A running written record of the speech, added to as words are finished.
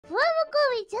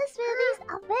we just released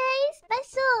a very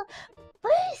special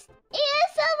first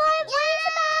ASMR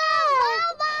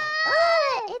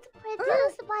it's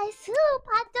produced by Sue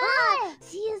Potter.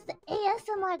 She is the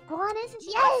ASMR goddess, and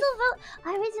she also wrote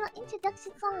our original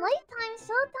introduction song, Lifetime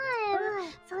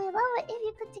Showtime. So we love it if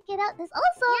you could check it out. There's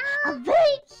also a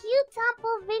very cute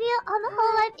sample video on the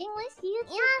Hololive English YouTube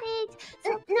page. So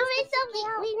Nerissa,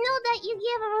 we know that you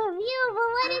gave a review, but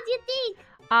what did you think?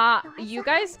 You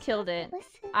guys killed it.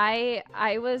 I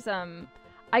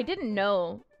didn't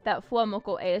know that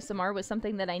Fuamoko ASMR was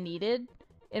something that I needed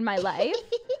in my life.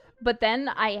 But then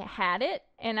I had it,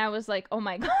 and I was like, oh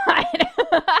my god.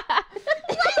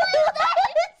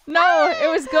 No, it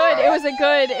was good.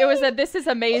 It was a this is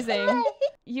amazing.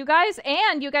 You guys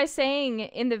sang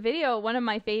in the video one of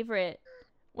my favorite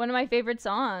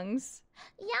songs.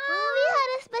 Yeah, we had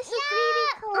a special 3D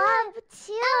collab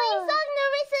too. And we sung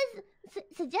Nerissa's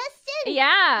suggestion.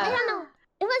 Yeah. I don't know.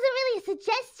 It wasn't really a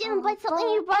suggestion, but something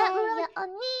you brought up. We were like,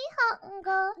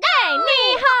 Nihongo. Hey,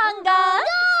 Nihongo!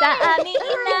 Sa ni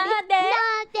inade.